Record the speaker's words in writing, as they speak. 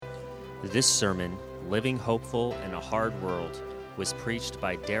This sermon, Living Hopeful in a Hard World, was preached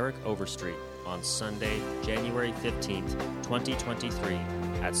by Derek Overstreet on Sunday, January 15th, 2023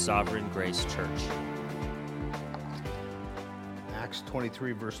 at Sovereign Grace Church. Acts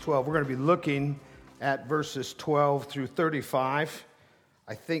 23, verse 12. We're going to be looking at verses 12 through 35.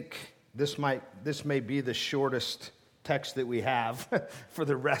 I think this may be the shortest text that we have for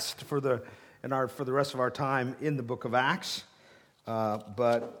the rest of our time in the book of Acts.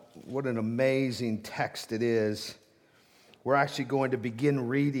 But what an amazing text it is. We're actually going to begin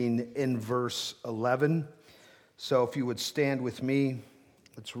reading in verse 11. So if you would stand with me,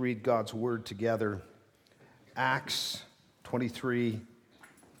 let's read God's word together. Acts 23,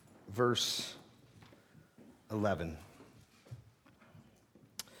 verse 11.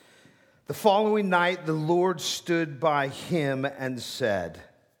 The following night, the Lord stood by him and said,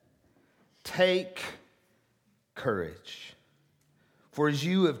 "Take courage. For as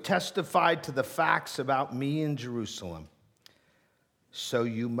you have testified to the facts about me in Jerusalem, so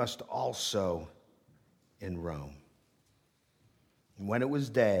you must also in Rome." And when it was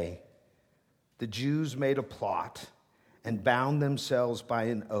day, the Jews made a plot and bound themselves by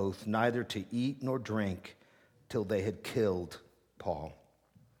an oath neither to eat nor drink till they had killed Paul.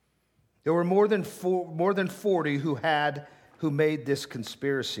 There were more than 40 who made this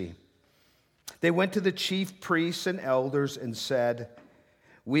conspiracy. They went to the chief priests and elders and said,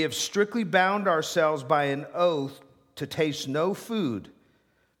 "We have strictly bound ourselves by an oath to taste no food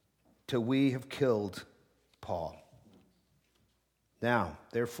till we have killed Paul. Now,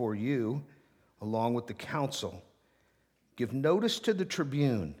 therefore, you, along with the council, give notice to the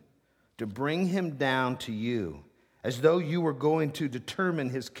tribune to bring him down to you, as though you were going to determine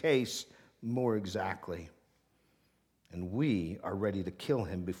his case more exactly. And we are ready to kill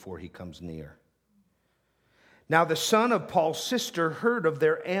him before he comes near." Now the son of Paul's sister heard of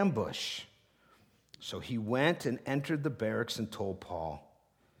their ambush. So he went and entered the barracks and told Paul.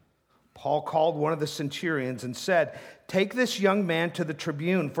 Paul called one of the centurions and said, "Take this young man to the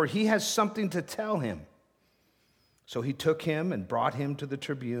tribune, for he has something to tell him." So he took him and brought him to the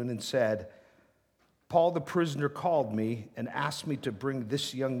tribune and said, "Paul the prisoner called me and asked me to bring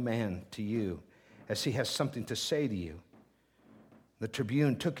this young man to you, as he has something to say to you." The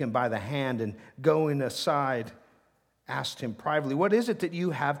tribune took him by the hand and, going aside, asked him privately, "What is it that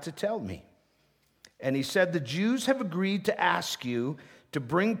you have to tell me?" And he said, "The Jews have agreed to ask you to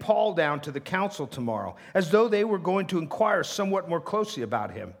bring Paul down to the council tomorrow, as though they were going to inquire somewhat more closely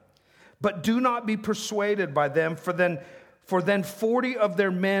about him. But do not be persuaded by them, for then 40 of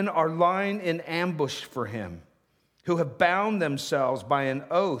their men are lying in ambush for him, who have bound themselves by an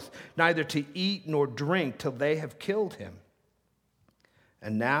oath neither to eat nor drink till they have killed him.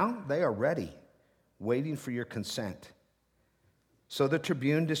 And now they are ready, waiting for your consent." So the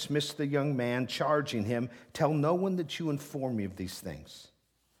tribune dismissed the young man, charging him, "Tell no one that you inform me of these things."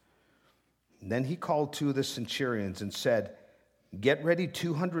 And then he called two of the centurions and said, "Get ready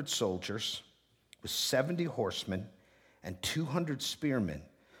 200 soldiers with 70 horsemen and 200 spearmen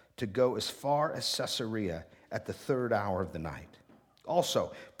to go as far as Caesarea at the 3rd hour of the night.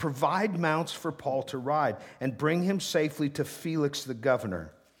 Also, provide mounts for Paul to ride and bring him safely to Felix the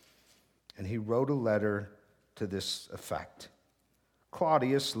governor." And he wrote a letter to this effect: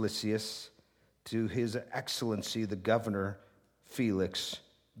 "Claudius Lysias, to his excellency the governor Felix,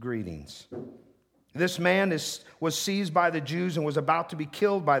 greetings. This man was seized by the Jews and was about to be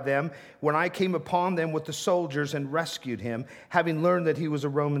killed by them when I came upon them with the soldiers and rescued him, having learned that he was a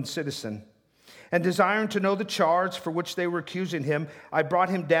Roman citizen. And desiring to know the charge for which they were accusing him, I brought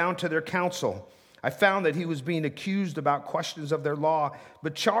him down to their council. I found that he was being accused about questions of their law,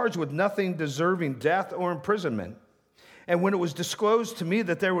 but charged with nothing deserving death or imprisonment. And when it was disclosed to me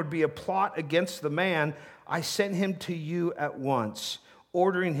that there would be a plot against the man, I sent him to you at once,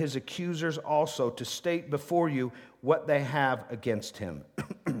 ordering his accusers also to state before you what they have against him."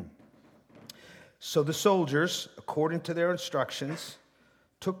 So the soldiers, according to their instructions,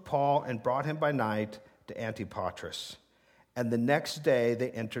 took Paul and brought him by night to Antipatris. And the next day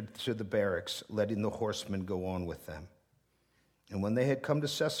they entered through the barracks, letting the horsemen go on with them. And when they had come to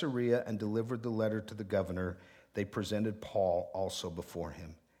Caesarea and delivered the letter to the governor, they presented Paul also before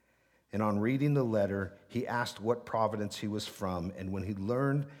him. And on reading the letter, he asked what province he was from. And when he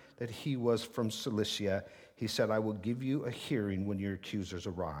learned that he was from Cilicia, he said, "I will give you a hearing when your accusers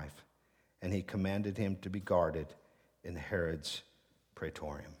arrive." And he commanded him to be guarded in Herod's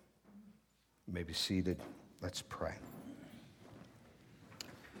praetorium. You may be seated. Let's pray.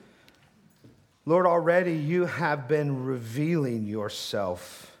 Lord, already you have been revealing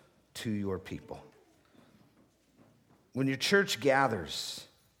yourself to your people. When your church gathers,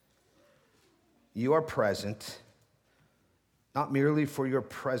 you are present, not merely for your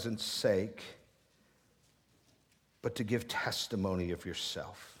presence' sake, but to give testimony of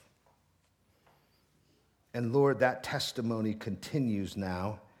yourself. And Lord, that testimony continues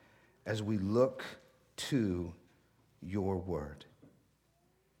now as we look to your word.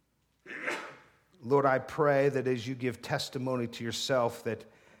 Lord, I pray that as you give testimony to yourself, that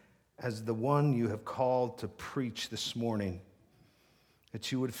as the one you have called to preach this morning,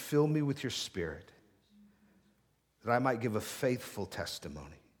 that you would fill me with your Spirit, that I might give a faithful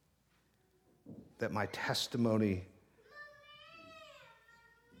testimony, that my testimony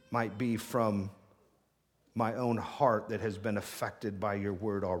might be from my own heart that has been affected by your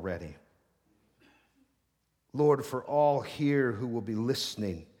word already. Lord, for all here who will be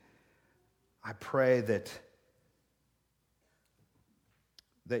listening, I pray that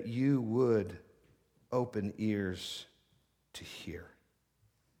you would open ears to hear,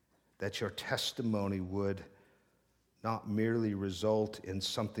 that your testimony would not merely result in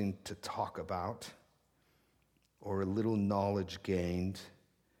something to talk about or a little knowledge gained,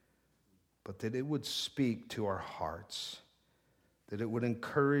 but that it would speak to our hearts, that it would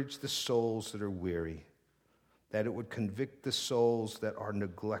encourage the souls that are weary, that it would convict the souls that are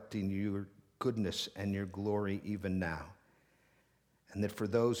neglecting your goodness and your glory even now, and that for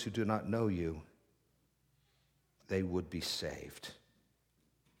those who do not know you, they would be saved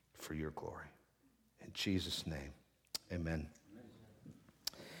for your glory. In Jesus' name, amen.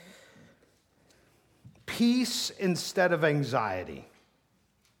 Peace instead of anxiety.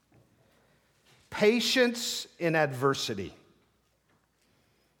 Patience in adversity.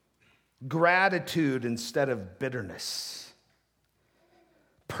 Gratitude instead of bitterness.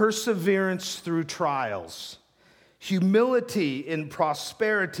 Perseverance through trials. Humility in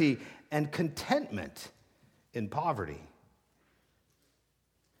prosperity, and contentment in poverty.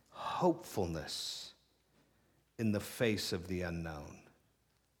 Hopefulness in the face of the unknown.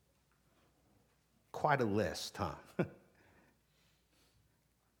 Quite a list, huh?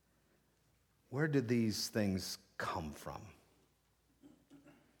 Where did these things come from?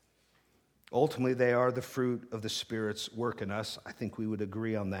 Ultimately, they are the fruit of the Spirit's work in us. I think we would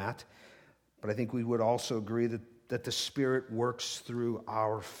agree on that. But I think we would also agree that the Spirit works through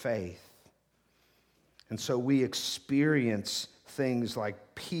our faith. And so we experience things like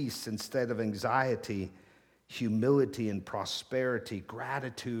peace instead of anxiety, humility and prosperity,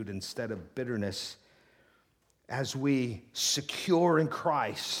 gratitude instead of bitterness, as we secure in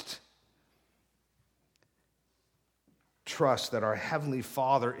Christ, trust that our Heavenly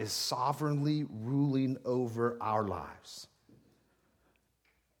Father is sovereignly ruling over our lives.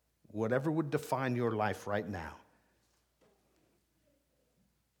 Whatever would define your life right now,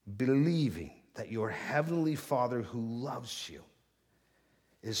 believing that your Heavenly Father who loves you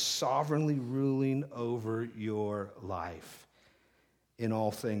is sovereignly ruling over your life in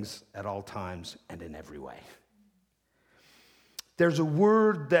all things, at all times, and in every way. There's a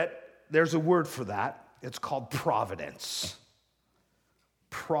word for that. It's called providence.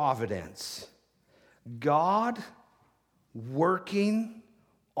 Providence. God working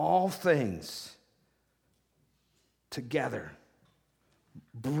all things together,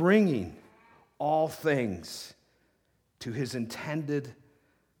 bringing all things to his intended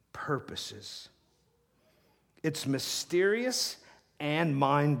purposes. It's mysterious and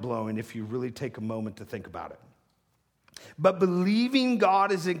mind-blowing if you really take a moment to think about it. But believing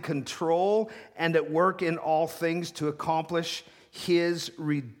God is in control and at work in all things to accomplish his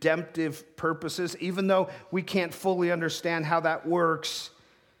redemptive purposes, even though we can't fully understand how that works,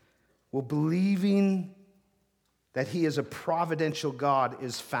 well, believing that he is a providential God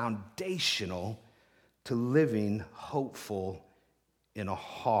is foundational to living hopeful in a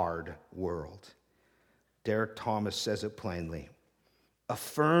hard world. Derek Thomas says it plainly. A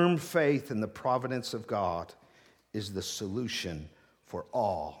firm faith in the providence of God is the solution for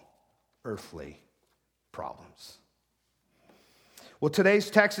all earthly problems. Well, today's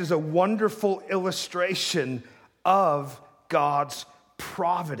text is a wonderful illustration of God's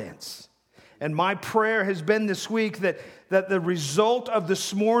providence. And my prayer has been this week that the result of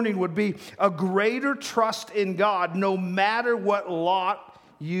this morning would be a greater trust in God no matter what lot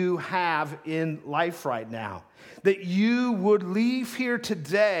you have in life right now. That you would leave here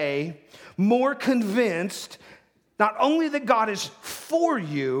today more convinced not only that God is for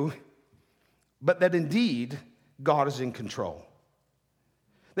you, but that indeed God is in control.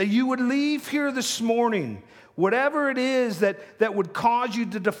 That you would leave here this morning, whatever it is that would cause you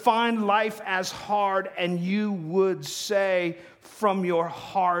to define life as hard, and you would say from your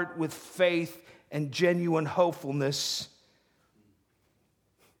heart with faith and genuine hopefulness,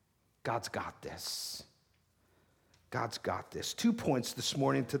 God's got this. God's got this. 2 points this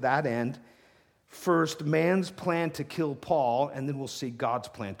morning to that end. First, man's plan to kill Paul, and then we'll see God's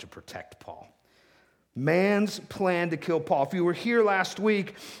plan to protect Paul. Man's plan to kill Paul. If you were here last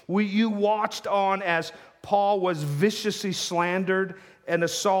week, you watched on as Paul was viciously slandered and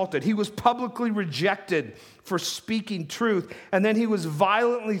assaulted. He was publicly rejected for speaking truth, and then he was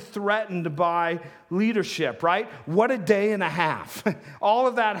violently threatened by leadership, right? What a day and a half. All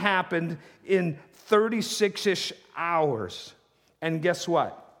of that happened in 36-ish hours. And guess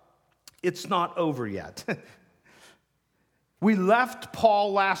what? It's not over yet. We left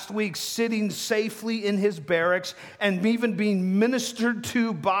Paul last week sitting safely in his barracks and even being ministered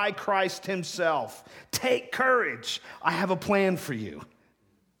to by Christ himself. Take courage. I have a plan for you.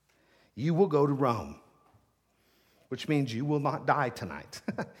 You will go to Rome, which means you will not die tonight.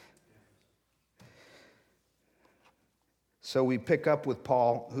 So we pick up with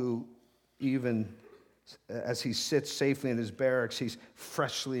Paul, who even as he sits safely in his barracks, he's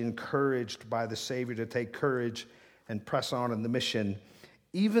freshly encouraged by the Savior to take courage and press on in the mission.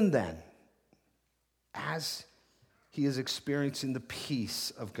 Even then, as he is experiencing the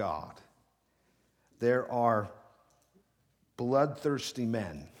peace of God, there are bloodthirsty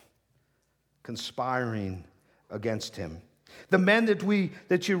men conspiring against him. The men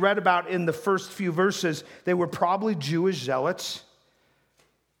that you read about in the first few verses, they were probably Jewish zealots.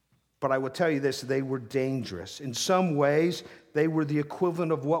 But I will tell you this, they were dangerous. In some ways, they were the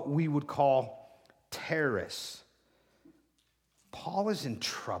equivalent of what we would call terrorists. Paul is in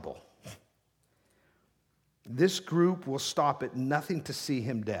trouble. This group will stop at nothing to see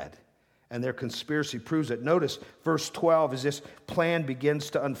him dead, and their conspiracy proves it. Notice verse 12 as this plan begins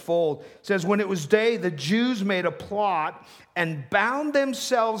to unfold. It says, when it was day, the Jews made a plot and bound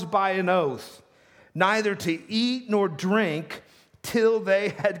themselves by an oath, neither to eat nor drink till they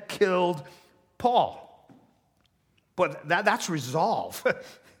had killed Paul. But that's resolve.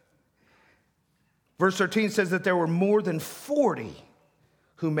 Verse 13 says that there were more than 40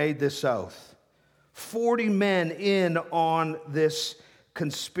 who made this oath. 40 men in on this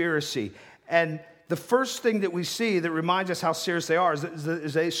conspiracy. And the first thing that we see that reminds us how serious they are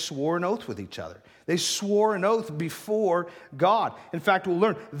is they swore an oath with each other. They swore an oath before God. In fact, we'll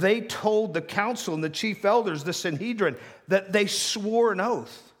learn, they told the council and the chief elders, the Sanhedrin, that they swore an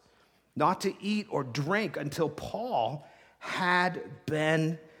oath not to eat or drink until Paul had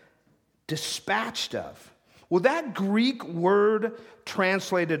been dispatched of. Well, that Greek word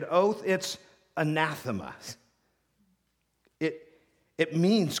translated oath, it's anathema. It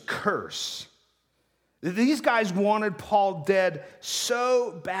means curse. These guys wanted Paul dead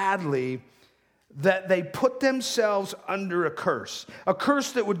so badly that they put themselves under a curse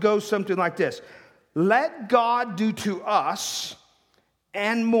that would go something like this. Let God do to us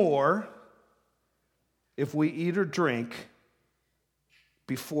and more if we eat or drink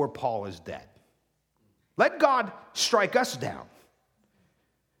before Paul is dead. Let God strike us down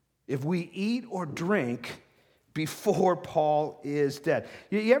if we eat or drink before Paul is dead.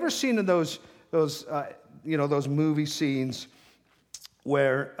 You ever seen in those movie scenes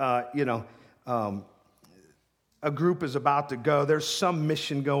where a group is about to go? There's some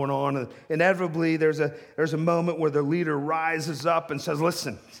mission going on, and inevitably there's a moment where the leader rises up and says,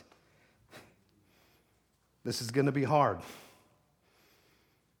 "Listen, this is going to be hard.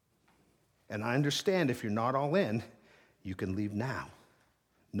 And I understand if you're not all in, you can leave now.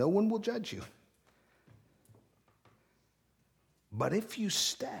 No one will judge you. But if you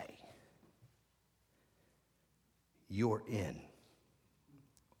stay, you're in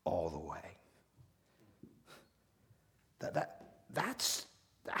all the way." That's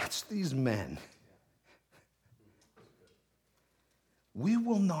these men. We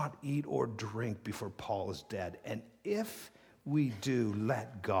will not eat or drink before Paul is dead. And if we do,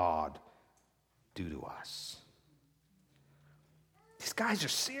 let God do to us. These guys are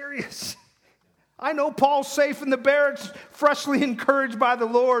serious. I know Paul's safe in the barracks, freshly encouraged by the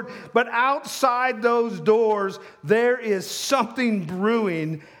Lord, but outside those doors, there is something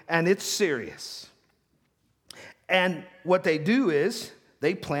brewing, and it's serious. And what they do is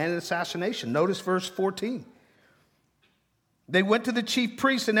they plan an assassination. Notice verse 14. They went to the chief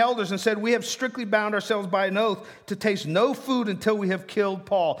priests and elders and said, "We have strictly bound ourselves by an oath to taste no food until we have killed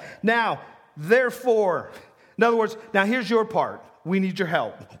Paul. Now, therefore," in other words, now here's your part. We need your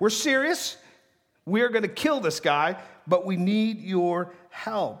help. We're serious. We are going to kill this guy, but we need your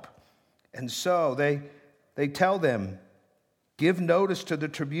help. And so they tell them, "Give notice to the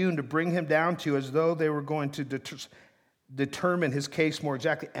tribune to bring him down to you," as though they were going to determine his case more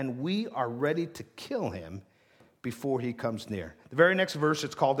exactly. "And we are ready to kill him before he comes near. The very next verse,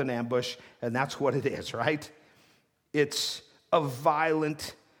 it's called an ambush, and that's what it is, right? It's a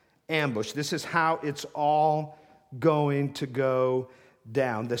violent ambush. This is how it's all going to go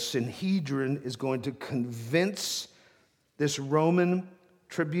down. The Sanhedrin is going to convince this Roman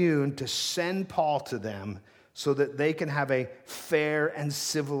tribune to send Paul to them so that they can have a fair and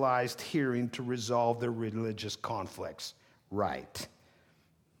civilized hearing to resolve their religious conflicts. Right.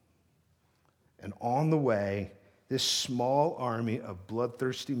 And on the way, this small army of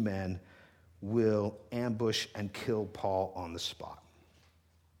bloodthirsty men will ambush and kill Paul on the spot.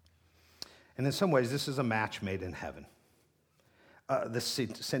 And in some ways, this is a match made in heaven. The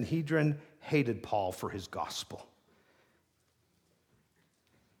Sanhedrin hated Paul for his gospel.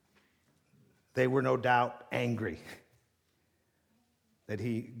 They were no doubt angry that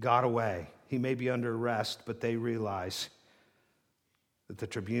he got away. He may be under arrest, but they realize that the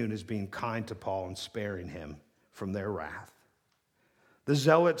tribune is being kind to Paul and sparing him from their wrath. The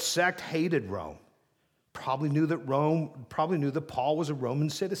Zealot sect hated Rome. Probably knew that Paul was a Roman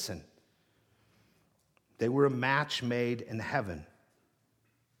citizen. They were a match made in heaven.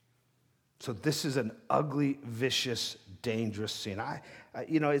 So this is an ugly, vicious, dangerous scene.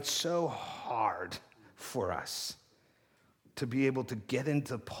 It's so hard for us to be able to get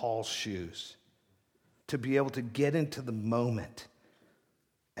into Paul's shoes, to be able to get into the moment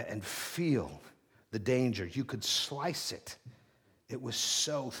and feel the danger. You could slice it. It was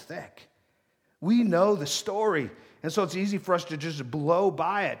so thick. We know the story, and so it's easy for us to just blow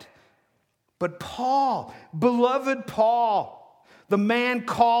by it. But Paul, beloved Paul, the man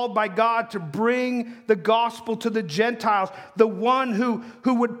called by God to bring the gospel to the Gentiles, the one who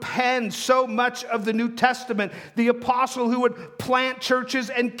would pen so much of the New Testament, the apostle who would plant churches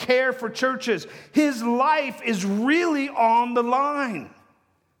and care for churches. His life is really on the line.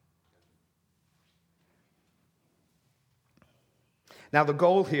 Now, the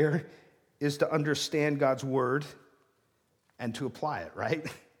goal here is to understand God's word and to apply it, right?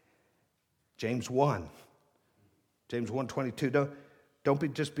 James 1:22.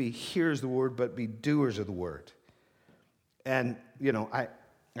 Don't just be hearers of the word, but be doers of the word. And, I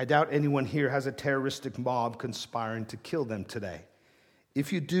doubt anyone here has a terroristic mob conspiring to kill them today.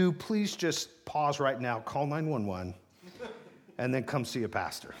 If you do, please just pause right now, call 911, and then come see a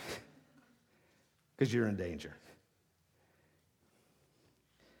pastor, because you're in danger.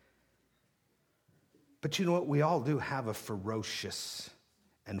 But you know what? We all do have a ferocious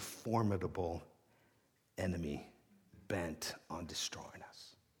and formidable enemy bent on destroying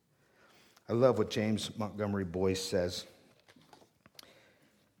us. I love what James Montgomery Boyce says.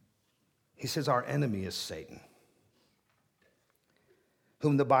 He says, our enemy is Satan,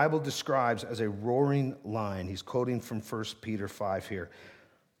 whom the Bible describes as a roaring lion. He's quoting from 1 Peter 5 here.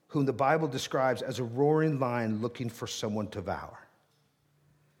 Whom the Bible describes as a roaring lion looking for someone to devour.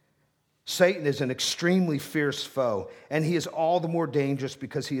 Satan is an extremely fierce foe, and he is all the more dangerous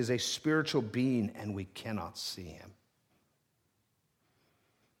because he is a spiritual being and we cannot see him.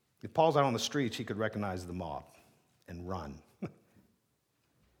 If Paul's out on the streets, he could recognize the mob and run.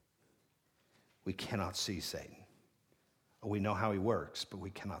 We cannot see Satan. We know how he works, but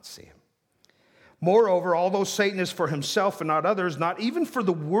we cannot see him. Moreover, although Satan is for himself and not others, not even for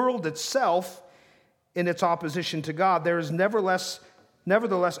the world itself in its opposition to God, there is nevertheless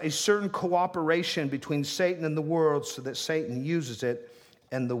a certain cooperation between Satan and the world so that Satan uses it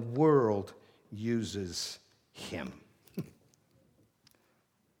and the world uses him.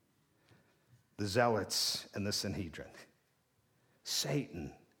 The Zealots and the Sanhedrin.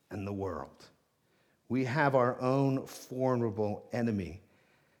 Satan and the world. We have our own formidable enemy.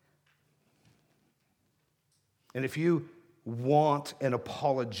 And if you want an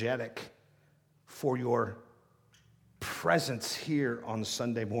apologetic for your presence here on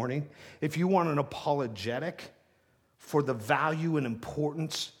Sunday morning, if you want an apologetic for the value and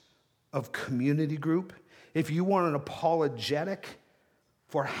importance of community group, if you want an apologetic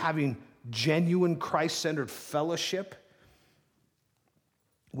for having genuine Christ-centered fellowship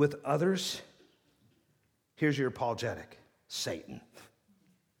with others, here's your apologetic: Satan.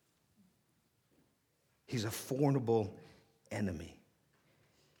 He's a formidable enemy.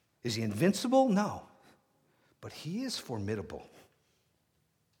 Is he invincible? No. But he is formidable.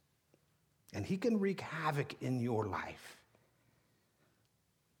 And he can wreak havoc in your life.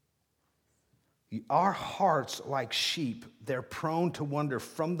 Our hearts, like sheep, they're prone to wander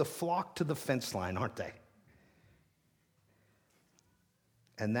from the flock to the fence line, aren't they?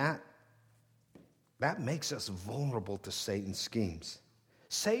 And that makes us vulnerable to Satan's schemes.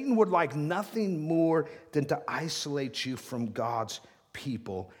 Satan would like nothing more than to isolate you from God's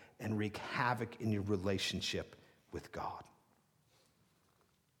people and wreak havoc in your relationship with God.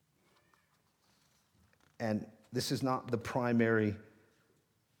 And this is not the primary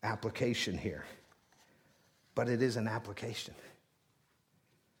application here, but it is an application.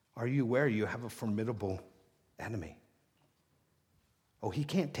 Are you aware you have a formidable enemy? Oh, he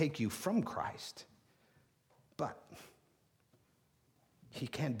can't take you from Christ, but he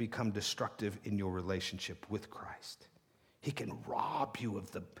can become destructive in your relationship with Christ. He can rob you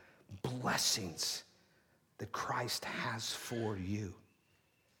of the blessings that Christ has for you.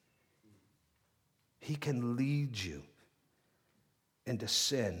 He can lead you into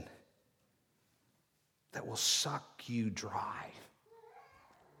sin that will suck you dry.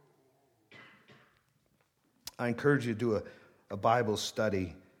 I encourage you to do a Bible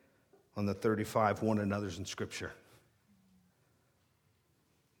study on the 35 one another's in Scripture.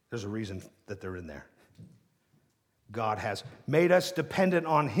 There's a reason that they're in there. God has made us dependent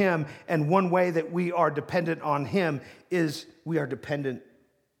on him, and one way that we are dependent on him is we are dependent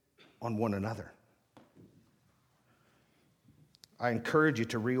on one another. I encourage you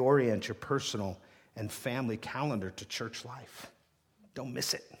to reorient your personal and family calendar to church life. Don't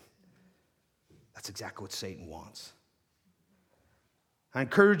miss it. That's exactly what Satan wants. I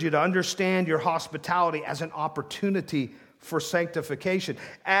encourage you to understand your hospitality as an opportunity for sanctification.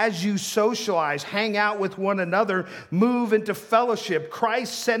 As you socialize, hang out with one another, move into fellowship,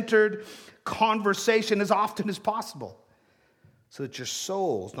 Christ-centered conversation as often as possible, so that your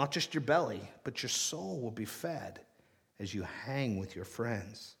souls, not just your belly, but your soul will be fed as you hang with your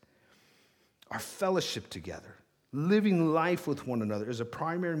friends. Our fellowship together, living life with one another, is a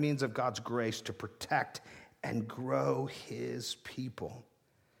primary means of God's grace to protect and grow his people.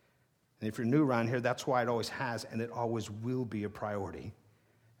 And if you're new around here, that's why it always has and it always will be a priority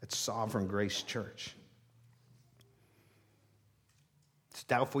at Sovereign Grace Church. It's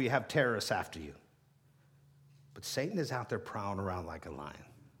doubtful you have terrorists after you, but Satan is out there prowling around like a lion.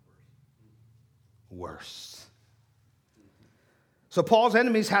 Worse. So Paul's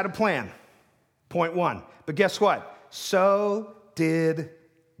enemies had a plan, point one. But guess what? So did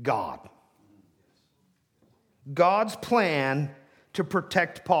God. God's plan to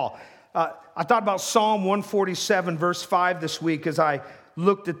protect Paul. I thought about Psalm 147, verse 5 this week as I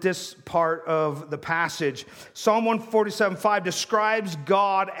looked at this part of the passage. Psalm 147, 5 describes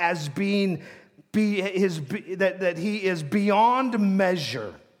God as that he is beyond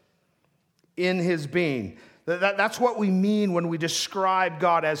measure in his being. That's what we mean when we describe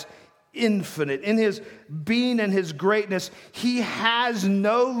God as infinite. In his being and his greatness, he has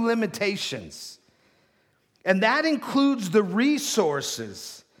no limitations. And that includes the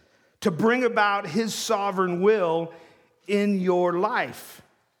resources to bring about his sovereign will in your life.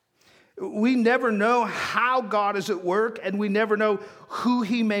 We never know how God is at work, and we never know who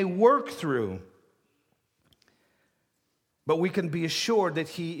he may work through. But we can be assured that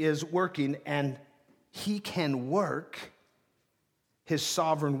he is working, and he can work his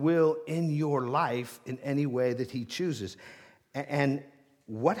sovereign will in your life in any way that he chooses. And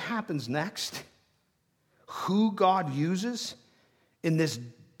what happens next, who God uses in this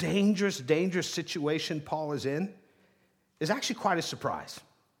dangerous situation Paul is in, is actually quite a surprise.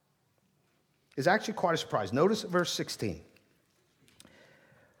 Notice verse 16.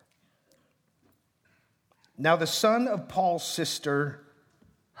 Now the son of Paul's sister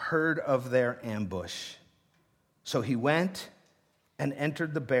heard of their ambush. So he went and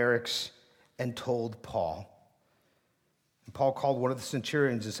entered the barracks and told Paul. And Paul called one of the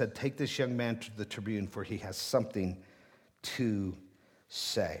centurions and said, "Take this young man to the tribune, for he has something to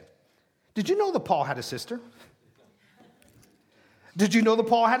say." Did you know that Paul had a sister? Did you know that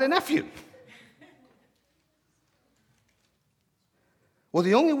Paul had a nephew? Well,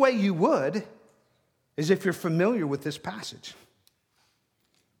 the only way you would is if you're familiar with this passage.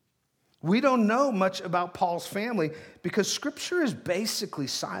 We don't know much about Paul's family because Scripture is basically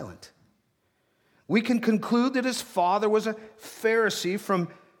silent. We can conclude that his father was a Pharisee from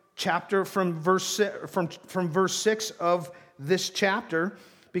verse 6 of this chapter,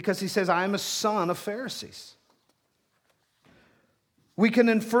 because he says, "I am a son of Pharisees." We can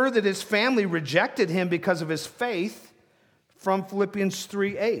infer that his family rejected him because of his faith from Philippians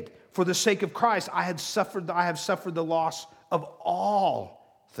 3:8. For the sake of Christ, I have suffered the loss of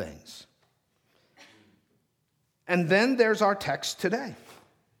all things. And then there's our text today.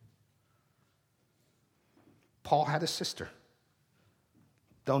 Paul had a sister.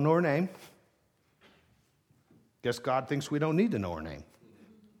 Don't know her name. Guess God thinks we don't need to know her name.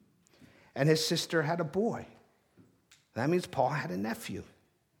 And his sister had a boy. That means Paul had a nephew.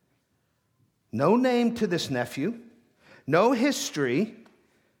 No name to this nephew. No history.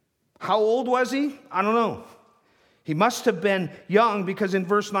 How old was he? I don't know. He must have been young because in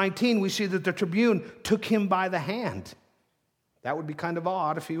verse 19 we see that the tribune took him by the hand. That would be kind of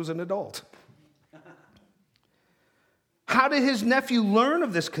odd if he was an adult. How did his nephew learn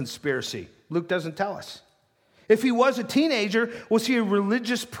of this conspiracy? Luke doesn't tell us. If he was a teenager, was he a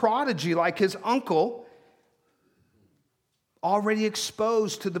religious prodigy like his uncle, already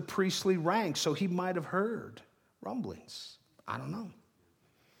exposed to the priestly ranks, so he might have heard rumblings? I don't know.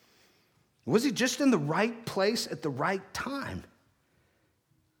 Was he just in the right place at the right time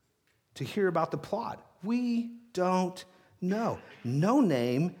to hear about the plot? We don't know. No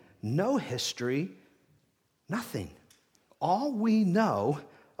name, no history, nothing. All we know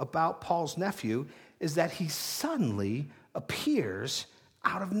about Paul's nephew is that he suddenly appears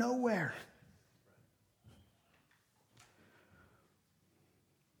out of nowhere.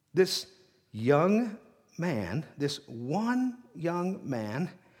 This young man, this one young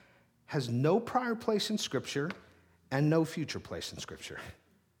man, has no prior place in Scripture and no future place in Scripture.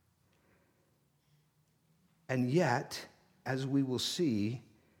 And yet, as we will see,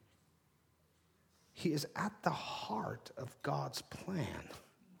 he is at the heart of God's plan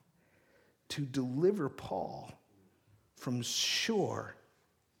to deliver Paul from sure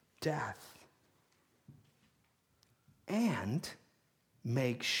death and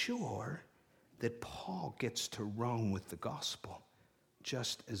make sure that Paul gets to Rome with the gospel,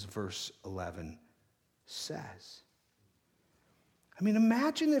 just as verse 11 says. I mean,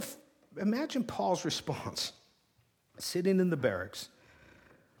 imagine Paul's response, sitting in the barracks,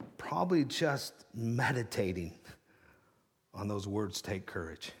 probably just meditating on those words, take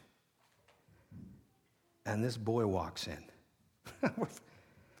courage. And this boy walks in.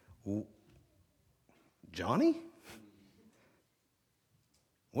 Johnny?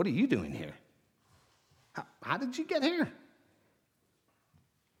 What are you doing here? How did you get here?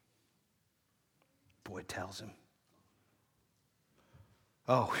 Boy tells him,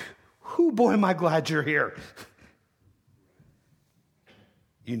 oh, boy, am I glad you're here.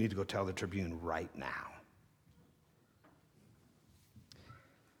 You need to go tell the Tribune right now.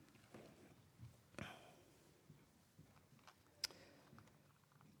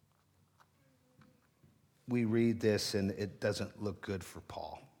 We read this and it doesn't look good for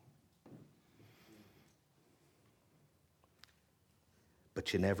Paul.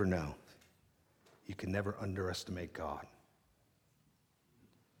 But you never know. You can never underestimate God.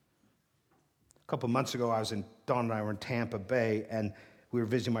 A couple months ago, Dawn and I were in Tampa Bay, and we were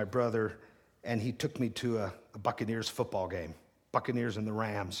visiting my brother, and he took me to a Buccaneers football game. Buccaneers and the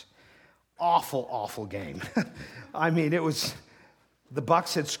Rams. Awful, awful game. I mean, the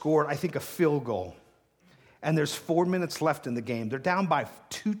Bucs had scored, I think, a field goal. And there's 4 minutes left in the game. They're down by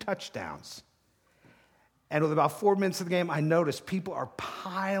 2 touchdowns. And with about 4 minutes of the game, I noticed people are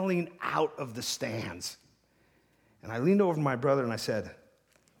piling out of the stands. And I leaned over to my brother and I said,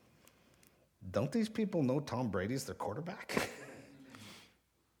 don't these people know Tom Brady's their quarterback?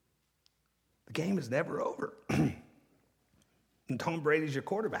 The game is never over. And Tom Brady's your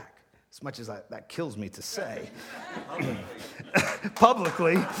quarterback, as much as that kills me to say.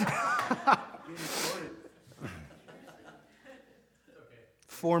 Publicly.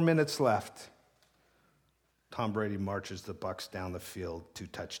 4 minutes left. Tom Brady marches the Bucs down the field, 2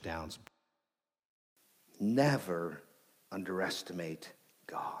 touchdowns. Never underestimate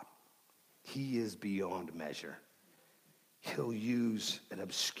God. He is beyond measure. He'll use an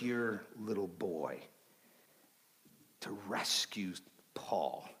obscure little boy to rescue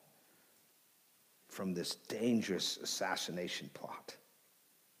Paul from this dangerous assassination plot.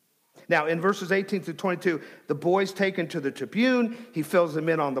 Now, in verses 18 through 22, the boy's taken to the Tribune. He fills them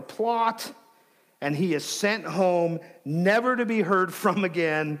in on the plot, and he is sent home, never to be heard from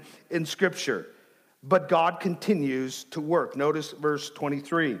again in Scripture. But God continues to work. Notice verse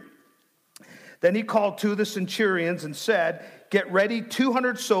 23. Then he called 2 of the centurions and said, get ready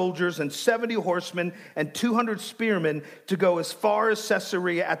 200 soldiers and 70 horsemen and 200 spearmen to go as far as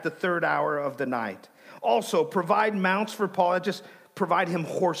Caesarea at the 3rd hour of the night. Also, provide mounts for Paul. Just provide him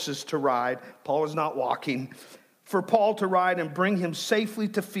horses to ride. Paul is not walking. For Paul to ride and bring him safely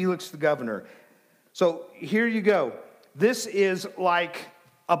to Felix the governor. So here you go. This is like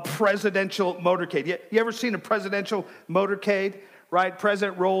a presidential motorcade. You ever seen a presidential motorcade? Right?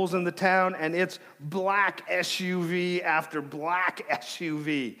 President rolls in the town and it's black SUV after black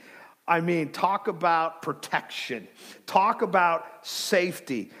SUV. I mean, talk about protection. Talk about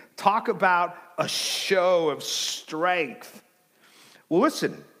safety. Talk about a show of strength. Well,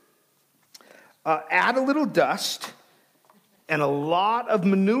 listen. Add a little dust and a lot of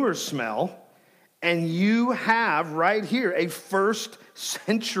manure smell, and you have right here a 1st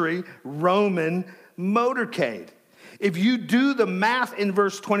century Roman motorcade. If you do the math in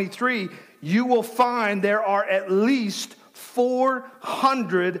verse 23, you will find there are at least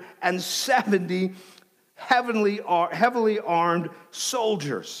 470 heavily armed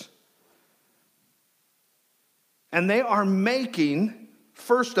soldiers. And they are making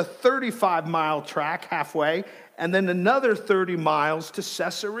first a 35-mile track halfway, and then another 30 miles to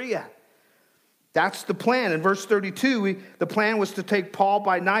Caesarea. That's the plan. In verse 32, the plan was to take Paul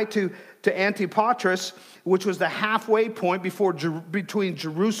by night to Antipatris, which was the halfway point between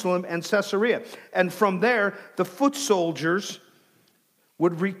Jerusalem and Caesarea. And from there, the foot soldiers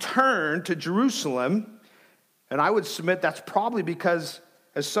would return to Jerusalem. And I would submit that's probably because,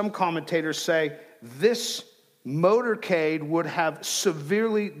 as some commentators say, this motorcade would have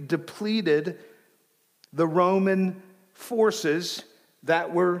severely depleted the Roman forces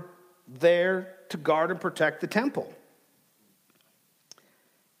that were there to guard and protect the temple.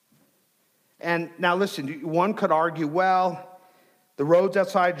 And now listen, one could argue, well, the roads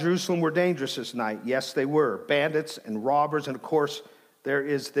outside Jerusalem were dangerous this night. Yes, they were. Bandits and robbers, and of course, there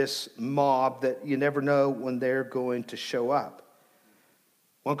is this mob that you never know when they're going to show up.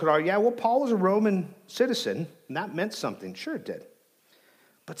 One could argue, yeah, well, Paul was a Roman citizen, and that meant something. Sure it did.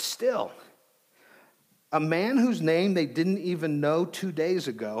 But still, a man whose name they didn't even know 2 days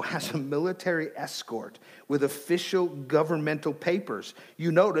ago has a military escort with official governmental papers.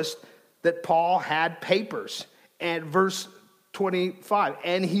 You noticed that Paul had papers. And verse 25,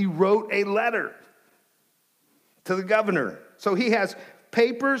 and he wrote a letter to the governor. So he has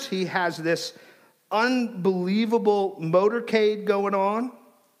papers, he has this unbelievable motorcade going on.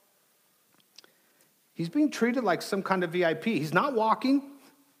 He's being treated like some kind of VIP. He's not walking,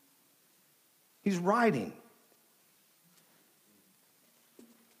 he's riding.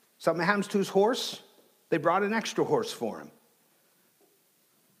 Something happens to his horse, they brought an extra horse for him.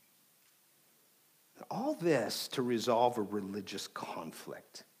 All this to resolve a religious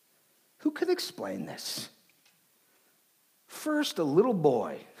conflict. Who could explain this? First, a little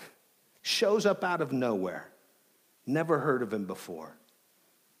boy shows up out of nowhere. Never heard of him before.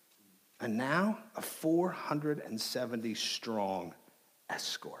 And now, a 470-strong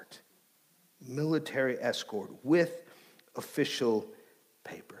escort. Military escort with official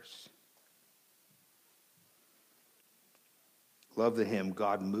papers. Love the hymn,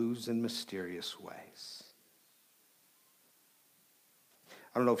 God moves in mysterious ways.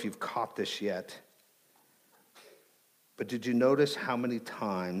 I don't know if you've caught this yet, but did you notice how many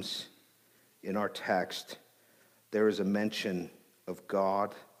times in our text there is a mention of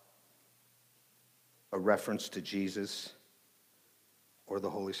God, a reference to Jesus, or the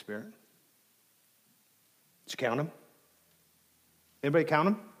Holy Spirit? Did you count them? Anybody count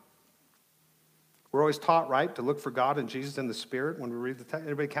them? We're always taught, right, to look for God and Jesus and the Spirit when we read the text.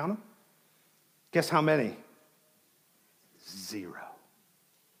 Anybody count them? Guess how many? 0.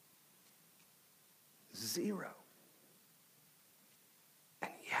 0.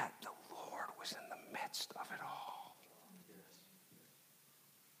 And yet the Lord was in the midst of it all.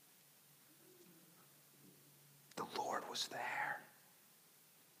 The Lord was there,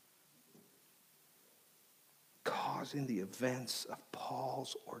 causing the events of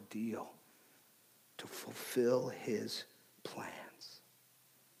Paul's ordeal to fulfill his plans.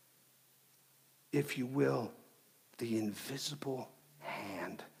 If you will, the invisible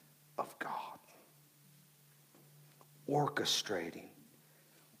hand of God. Orchestrating,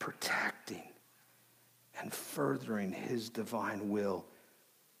 protecting, and furthering his divine will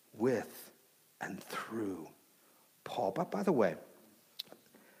with and through Paul. But by the way,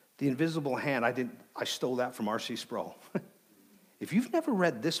 the invisible hand, I stole that from R.C. Sproul. If you've never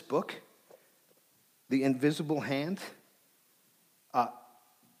read this book, The Invisible Hand,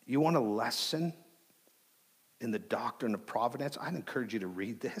 you want a lesson in the doctrine of providence? I'd encourage you to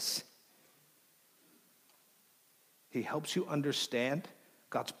read this. He helps you understand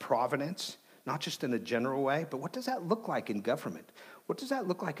God's providence, not just in a general way, but what does that look like in government? What does that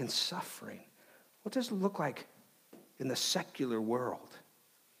look like in suffering? What does it look like in the secular world?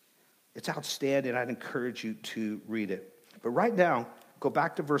 It's outstanding. I'd encourage you to read it. But right now, go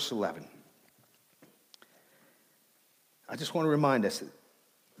back to verse 11. I just want to remind us,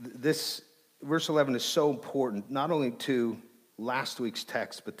 this verse 11 is so important, not only to last week's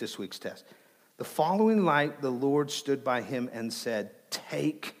text, but this week's text. The following night, the Lord stood by him and said,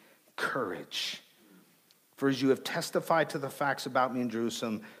 "Take courage. For as you have testified to the facts about me in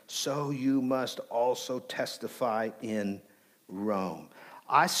Jerusalem, so you must also testify in Rome."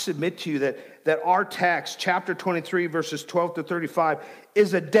 I submit to you that our text, chapter 23, verses 12 to 35,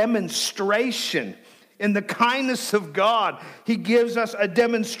 is a demonstration. In the kindness of God, he gives us a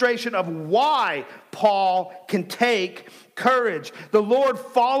demonstration of why Paul can take courage. The Lord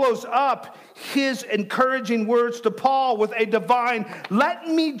follows up his encouraging words to Paul with a divine, let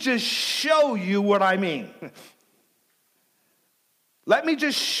me just show you what I mean. Let me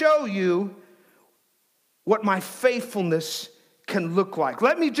just show you what my faithfulness can look like.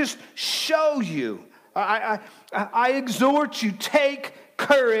 Let me just show you. I exhort you, take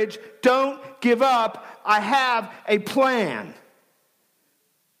courage, don't give up. I have a plan.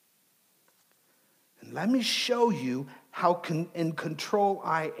 And let me show you how in control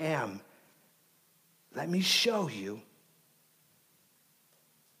I am. Let me show you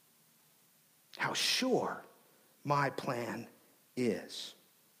how sure my plan is.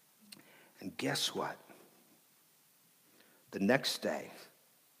 And guess what? The next day,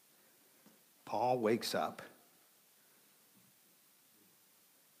 Paul wakes up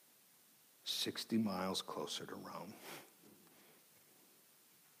 60 miles closer to Rome.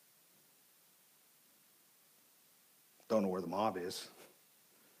 Don't know where the mob is.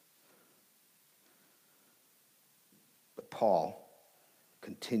 But Paul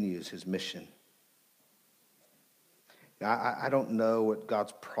continues his mission. Now, I don't know what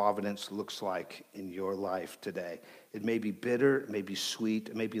God's providence looks like in your life today. It may be bitter, it may be sweet,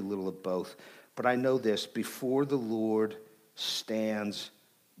 it may be a little of both. But I know this, before the Lord stands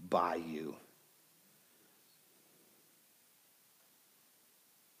by you,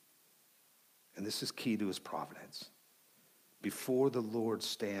 and this is key to his providence, before the Lord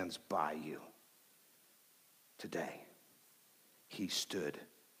stands by you today, he stood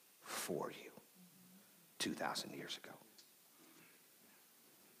for you 2,000 years ago.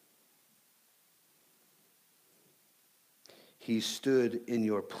 He stood in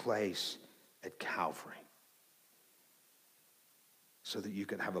your place at Calvary so that you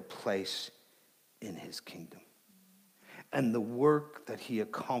could have a place in his kingdom. And the work that he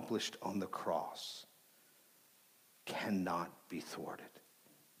accomplished on the cross cannot be thwarted.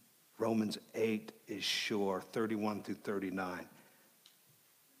 Romans 8 is sure, 31 through 39,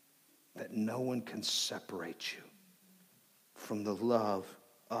 that no one can separate you from the love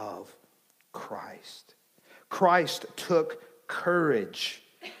of Christ. Christ took courage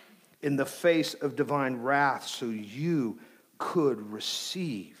in the face of divine wrath so you could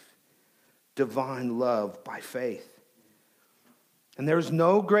receive divine love by faith. And there's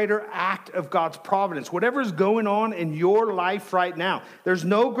no greater act of God's providence. Whatever is going on in your life right now, there's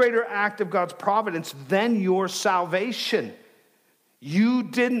no greater act of God's providence than your salvation. You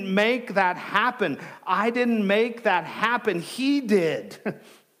didn't make that happen. I didn't make that happen. He did.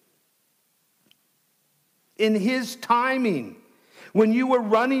 In his timing, when you were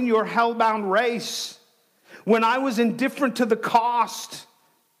running your hellbound race, when I was indifferent to the cost,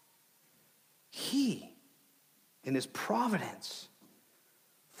 he, in his providence,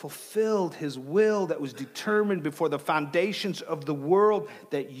 fulfilled his will that was determined before the foundations of the world,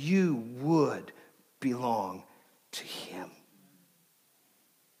 that you would belong to him.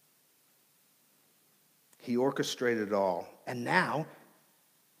 He orchestrated it all. And now,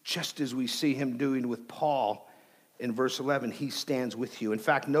 just as we see him doing with Paul in verse 11, he stands with you. In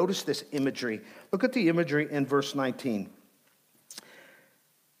fact, notice this imagery. Look at the imagery in verse 19.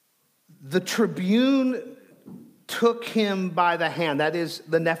 The tribune took him by the hand. That is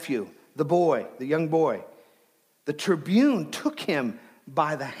the nephew, the boy, the young boy. The tribune took him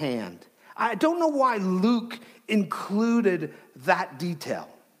by the hand. I don't know why Luke included that detail.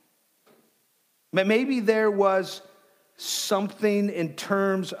 Maybe there was something in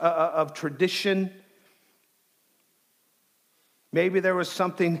terms of tradition. Maybe there was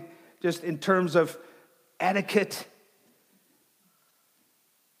something just in terms of etiquette.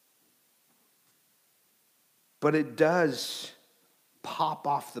 But it does pop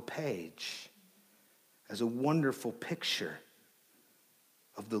off the page as a wonderful picture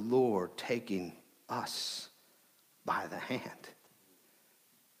of the Lord taking us by the hand.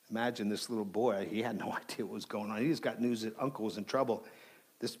 Imagine this little boy. He had no idea what was going on. He just got news that uncle was in trouble.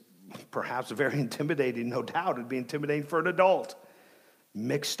 This perhaps very intimidating, no doubt. It'd be intimidating for an adult.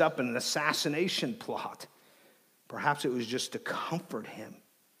 Mixed up in an assassination plot. Perhaps it was just to comfort him.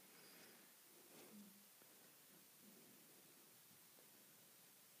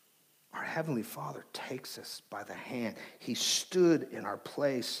 Our Heavenly Father takes us by the hand. He stood in our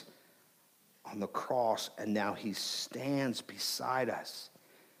place on the cross, and now he stands beside us.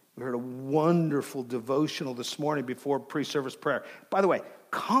 We heard a wonderful devotional this morning before pre-service prayer. By the way,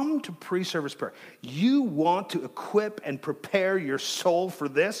 come to pre-service prayer. You want to equip and prepare your soul for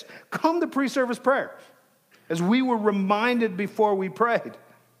this? Come to pre-service prayer. As we were reminded before we prayed,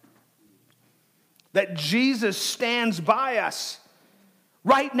 that Jesus stands by us.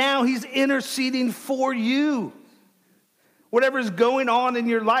 Right now, he's interceding for you. Whatever is going on in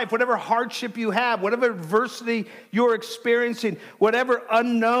your life, whatever hardship you have, whatever adversity you're experiencing, whatever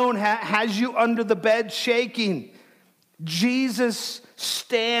unknown has you under the bed shaking, Jesus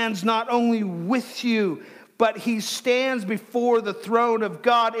stands not only with you, but he stands before the throne of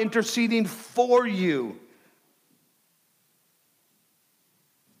God interceding for you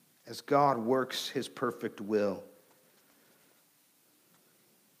as God works his perfect will.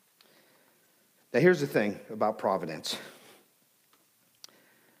 Now here's the thing about providence.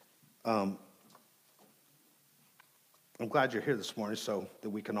 I'm glad you're here this morning so that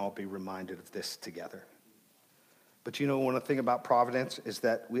we can all be reminded of this together. But you know, one thing about providence is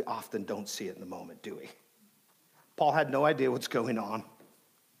that we often don't see it in the moment, do we? Paul had no idea what's going on.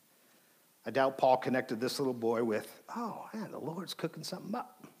 I doubt Paul connected this little boy with, oh, man, the Lord's cooking something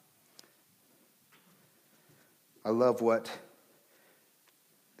up. I love what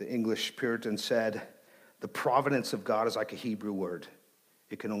the English Puritan said, the providence of God is like a Hebrew word.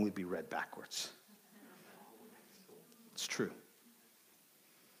 It can only be read backwards. It's true.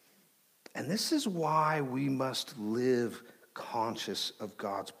 And this is why we must live conscious of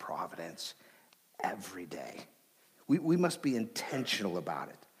God's providence every day. We must be intentional about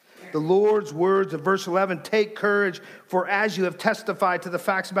it. The Lord's words of verse 11, take courage, for as you have testified to the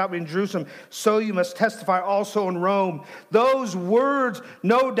facts about me in Jerusalem, so you must testify also in Rome. Those words,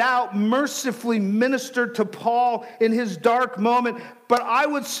 no doubt, mercifully ministered to Paul in his dark moment. But I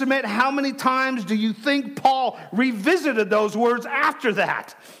would submit, how many times do you think Paul revisited those words after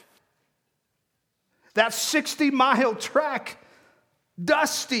that? That 60-mile trek,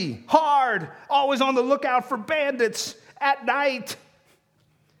 dusty, hard, always on the lookout for bandits at night.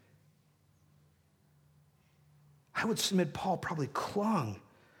 I would submit Paul probably clung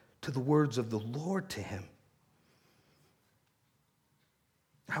to the words of the Lord to him.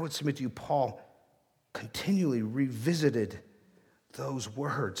 I would submit to you, Paul continually revisited those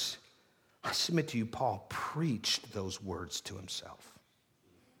words. I submit to you, Paul preached those words to himself.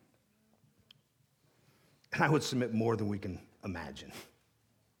 And I would submit more than we can imagine.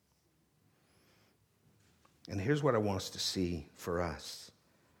 And here's what I want us to see for us.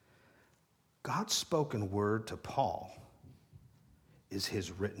 God's spoken word to Paul is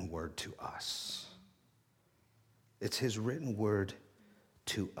his written word to us. It's his written word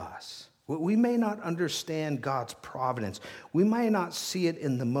to us. We may not understand God's providence. We may not see it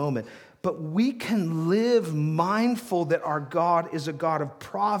in the moment, but we can live mindful that our God is a God of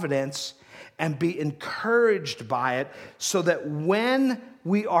providence and be encouraged by it so that when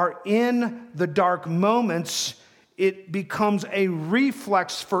we are in the dark moments, it becomes a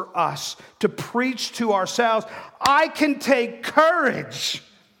reflex for us to preach to ourselves. I can take courage.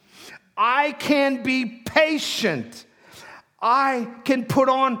 I can be patient. I can put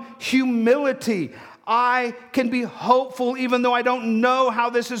on humility. I can be hopeful even though I don't know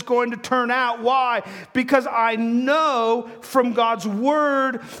how this is going to turn out. Why? Because I know from God's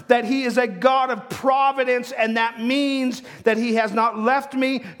word that he is a God of providence, and that means that he has not left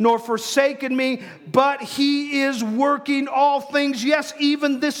me nor forsaken me, but he is working all things. Yes,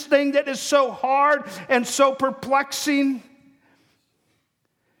 even this thing that is so hard and so perplexing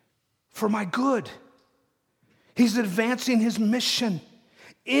for my good. He's advancing his mission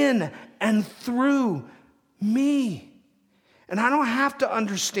in and through me. And I don't have to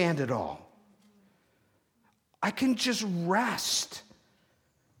understand it all. I can just rest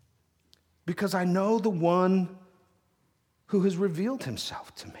because I know the one who has revealed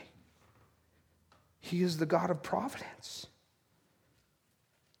himself to me. He is the God of providence,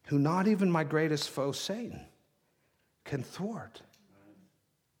 who not even my greatest foe, Satan, can thwart.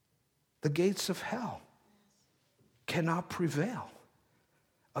 The gates of hell cannot prevail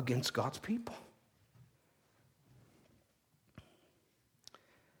against God's people.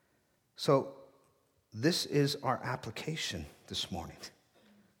 So this is our application this morning.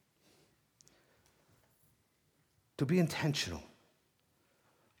 To be intentional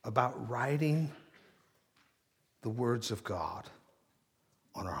about writing the words of God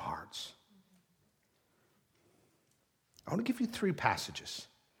on our hearts. I want to give you 3 passages.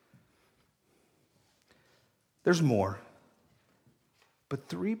 There's more. But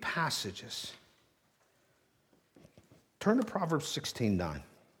 3 passages. Turn to Proverbs 16:9.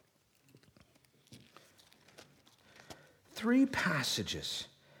 3 passages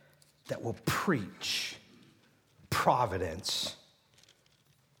that will preach providence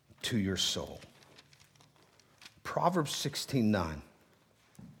to your soul. Proverbs 16:9.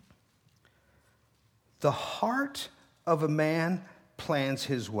 The heart of a man plans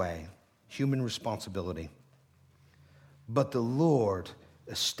his way. human responsibility. But the Lord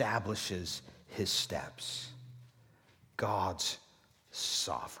establishes his steps. God's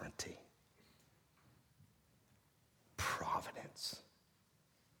sovereignty. Providence.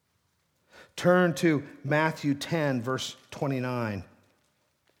 Turn to Matthew 10, verse 29.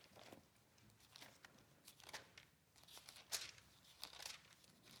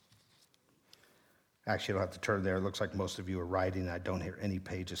 Actually, I don't have to turn there. It looks like most of you are writing. I don't hear any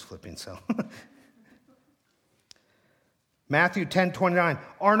pages flipping, so. Matthew 10:29.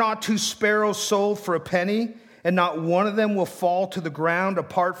 Are not 2 sparrows sold for a penny, and not one of them will fall to the ground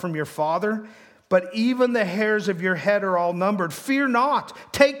apart from your Father? But even the hairs of your head are all numbered. Fear not.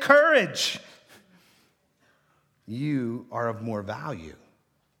 Take courage. You are of more value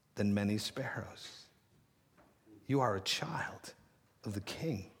than many sparrows. You are a child of the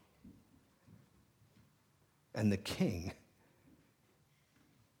King. And the King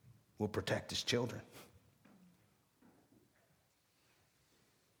will protect his children.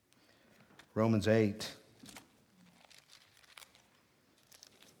 Romans 8.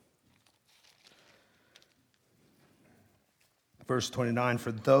 Verse 29,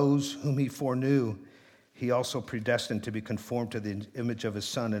 for those whom he foreknew, he also predestined to be conformed to the image of his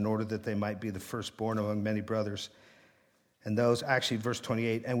Son in order that they might be the firstborn among many brothers. And those, actually verse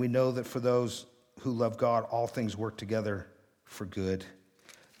 28, and we know that for those who love God, all things work together for good.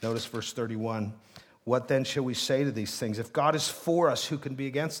 Notice verse 31. What then shall we say to these things? If God is for us, who can be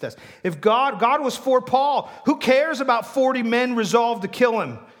against us? If God was for Paul, who cares about 40 men resolved to kill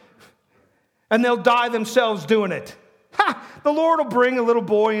him? And they'll die themselves doing it. Ha! The Lord will bring a little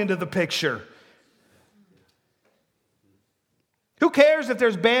boy into the picture. Who cares if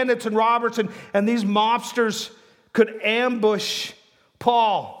there's bandits and robbers and these mobsters could ambush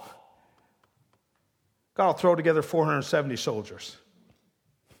Paul? God will throw together 470 soldiers.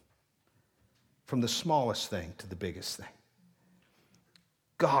 From the smallest thing to the biggest thing.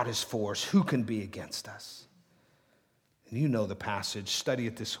 God is for us. Who can be against us? And you know the passage. Study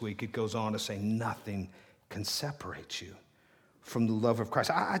it this week. It goes on to say nothing can separate you from the love of Christ.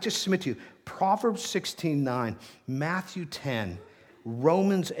 I just submit to you, Proverbs 16:9, Matthew 10,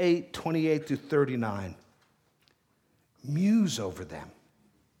 Romans 8, 28 through 39. Muse over them.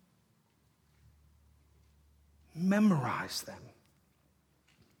 Memorize them.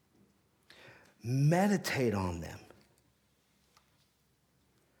 Meditate on them.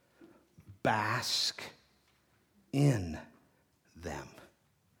 Bask in them.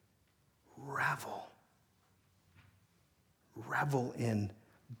 Revel. Revel in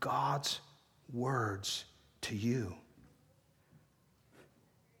God's words to you.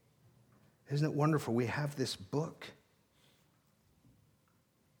 Isn't it wonderful? We have this book.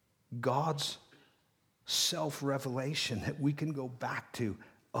 God's self-revelation that we can go back to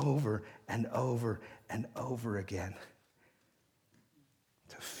over and over and over again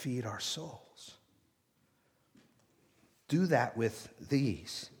to feed our souls. Do that with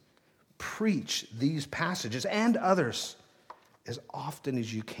these. Preach these passages and others as often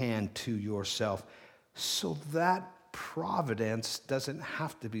as you can to yourself, so that providence doesn't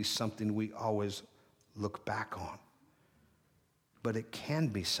have to be something we always look back on, but it can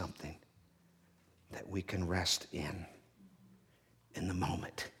be something that we can rest in the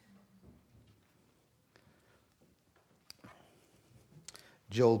moment.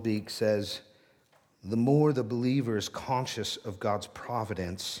 Joel Beek says, the more the believer is conscious of God's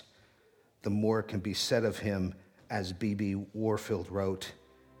providence, the more it can be said of him, as B.B. Warfield wrote,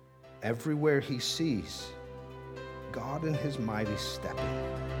 everywhere he sees God in his mighty stepping,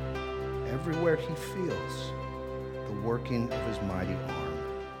 everywhere he feels the working of his mighty arm,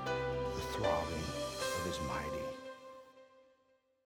 the throbbing of his mighty